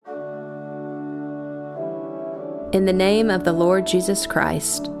In the name of the Lord Jesus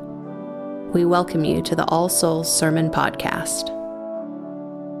Christ, we welcome you to the All Souls Sermon Podcast.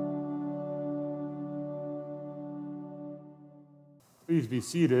 Please be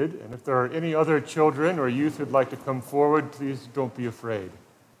seated, and if there are any other children or youth who'd like to come forward, please don't be afraid.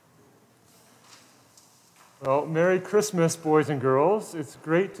 Well, Merry Christmas, boys and girls. It's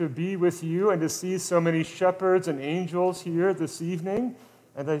great to be with you and to see so many shepherds and angels here this evening.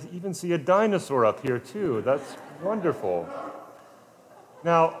 And I even see a dinosaur up here, too. That's wonderful.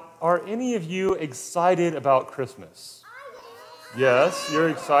 Now, are any of you excited about Christmas? Yes, you're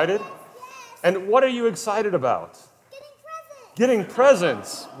excited? And what are you excited about? Getting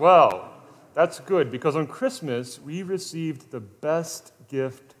presents. Well, that's good, because on Christmas, we received the best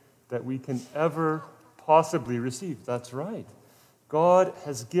gift that we can ever possibly receive. That's right. God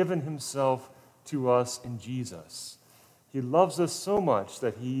has given himself to us in Jesus. He loves us so much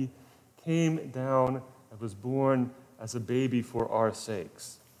that he came down and was born as a baby for our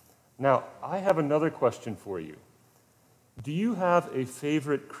sakes. Now, I have another question for you. Do you have a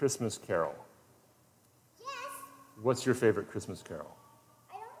favorite Christmas carol? Yes. What's your favorite Christmas carol?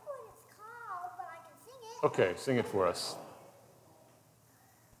 I don't know what it's called, but I can sing it. Okay, sing it for us.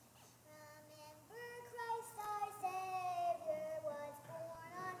 Remember Christ our Savior was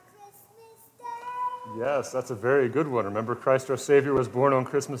born on Christmas Day. Yes, that's a very good one. Remember, Christ our Savior was born on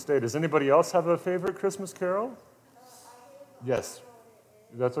Christmas Day. Does anybody else have a favorite Christmas carol? Yes,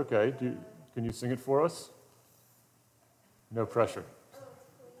 that's okay. Can you sing it for us? No pressure.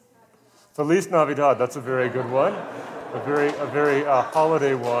 Feliz Navidad, that's a very good one. A very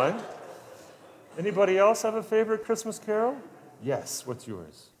holiday one. Anybody else have a favorite Christmas carol? Yes, what's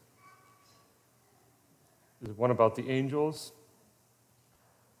yours? Is it one about the angels?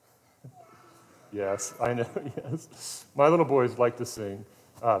 Yes, I know, yes. My little boys like to sing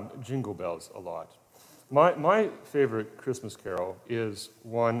Jingle Bells a lot. My favorite Christmas carol is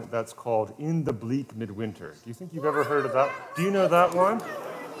one that's called In the Bleak Midwinter. Do you think you've ever heard of that? Do you know that one?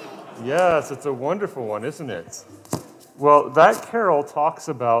 Yes, it's a wonderful one, isn't it? Well, that carol talks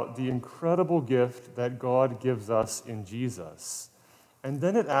about the incredible gift that God gives us in Jesus. And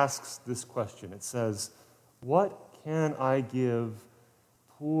then it asks this question. It says, "What can I give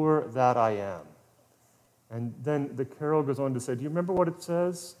poor that I am?" And then the carol goes on to say, do you remember what it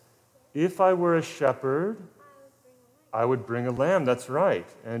says? If I were a shepherd, I would bring a lamb. That's right.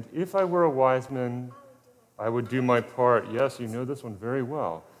 And if I were a wise man, I would do my part. Yes, you know this one very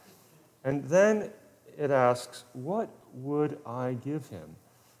well. And then it asks, what would I give him?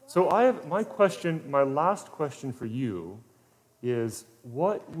 So my last question for you is,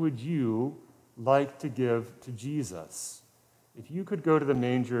 what would you like to give to Jesus? If you could go to the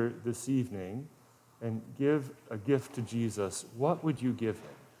manger this evening and give a gift to Jesus, what would you give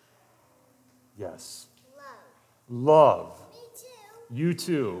him? Yes. Love. Me too. You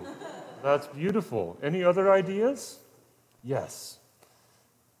too. That's beautiful. Any other ideas? Yes.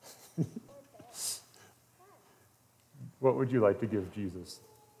 What would you like to give Jesus?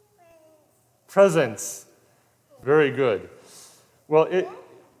 Presents. Very good. Well,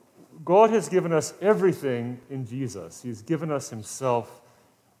 God has given us everything in Jesus. He's given us himself.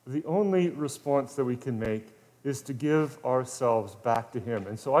 The only response that we can make is to give ourselves back to him.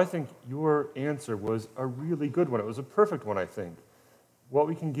 And so I think your answer was a really good one. It was a perfect one, I think. What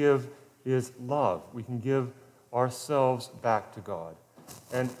we can give is love. We can give ourselves back to God.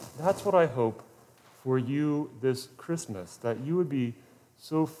 And that's what I hope for you this Christmas, that you would be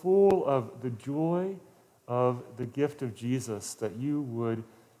so full of the joy of the gift of Jesus that you would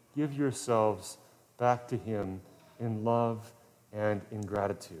give yourselves back to him in love and in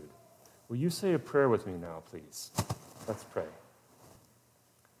gratitude. Will you say a prayer with me now, please? Let's pray.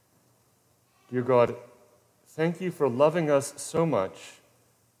 Dear God, thank you for loving us so much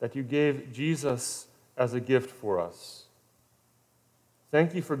that you gave Jesus as a gift for us.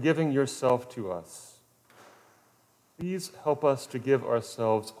 Thank you for giving yourself to us. Please help us to give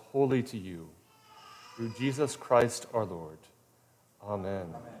ourselves wholly to you. Through Jesus Christ our Lord.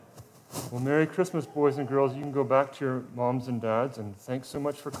 Amen. Well, Merry Christmas, boys and girls. You can go back to your moms and dads, and thanks so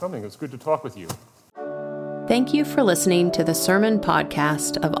much for coming. It's good to talk with you. Thank you for listening to the Sermon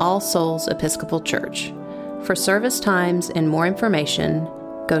Podcast of All Souls Episcopal Church. For service times and more information,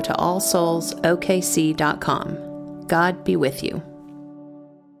 go to allsoulsokc.com. God be with you.